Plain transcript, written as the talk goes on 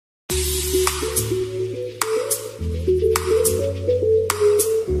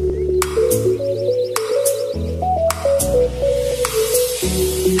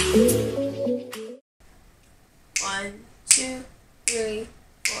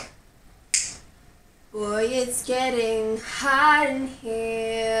Boy, it's getting hot in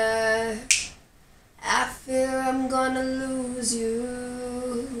here. I fear I'm gonna lose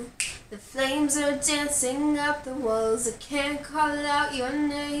you. The flames are dancing up the walls. I can't call out your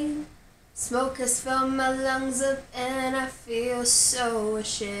name. Smoke has filled my lungs up and I feel so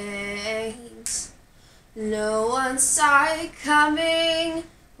ashamed. No one saw it coming.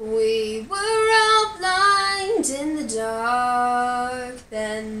 We were all blind in the dark.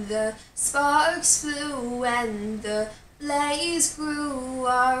 Then the sparks flew and the blaze grew.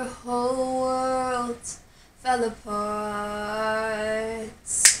 Our whole world fell apart.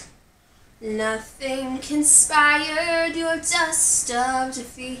 Nothing conspired your dust of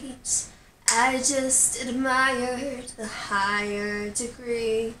defeat. I just admired the higher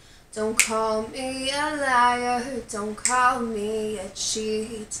degree. Don't call me a liar, don't call me a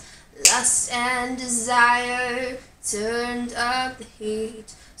cheat. Lust and desire turned up the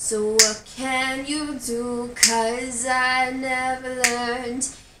heat. So what can you do? 'Cause I never learned.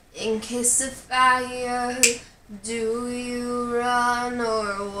 In case of fire, do you run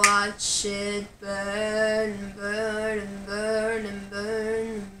or watch it burn, burn and burn and burn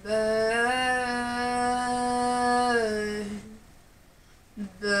and burn?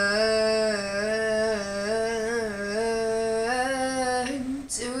 Burn.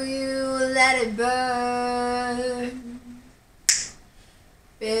 Do you let it burn?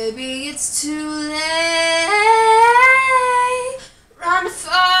 Baby, it's too late. Run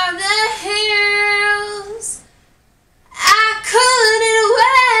for the hills. I couldn't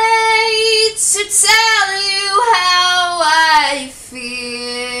wait to tell you how I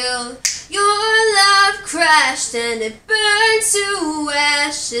feel. Your love crashed and it burned to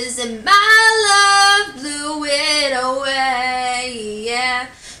ashes, and my love blew it away. Yeah,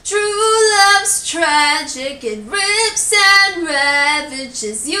 true love's tragic, it rips and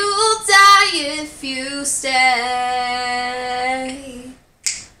ravages. You'll die if you stay.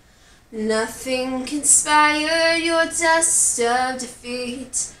 Nothing conspired your dust of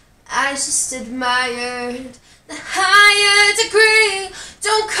defeat. I just admired the higher degree.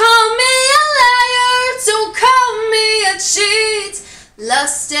 Don't call me a liar, don't call me a cheat.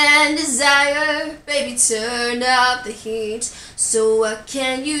 Lust and desire, baby, turn up the heat. So what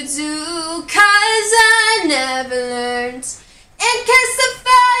can you do? 'Cause I never learned. In case of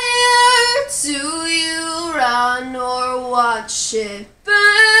fire, do you run or watch it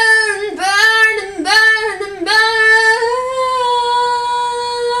burn, burn and burn and burn?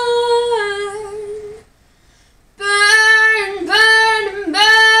 Burn, burn and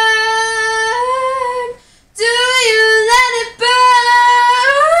burn. Do you let it burn?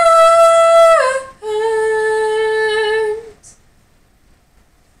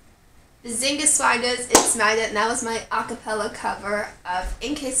 Thxs For Watching, it's Magda, and that was my acapella cover of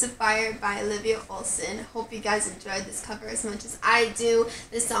In Case of Fire by Olivia Olson. Hope you guys enjoyed this cover as much as I do.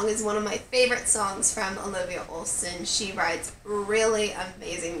 This song is one of my favorite songs from Olivia Olson. She writes really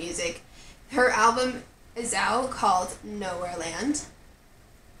amazing music. Her album is out called Nowhere Land.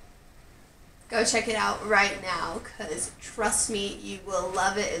 Go check it out right now, because trust me, you will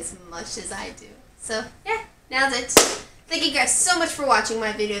love it as much as I do. So yeah, now's it. Thank you guys so much for watching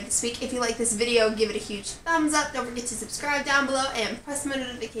my video this week. If you like this video, give it a huge thumbs up. Don't forget to subscribe down below and press my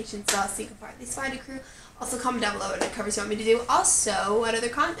notifications bell so you can part of the Spider Crew. Also comment down below what covers you want me to do. Also, what other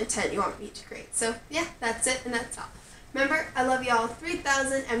content you want me to create. So yeah, that's it and that's all. Remember, I love y'all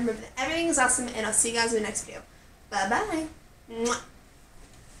 3,000, and remember that everything is awesome, and I'll see you guys in the next video. Bye-bye.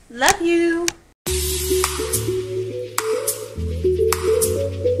 Love you.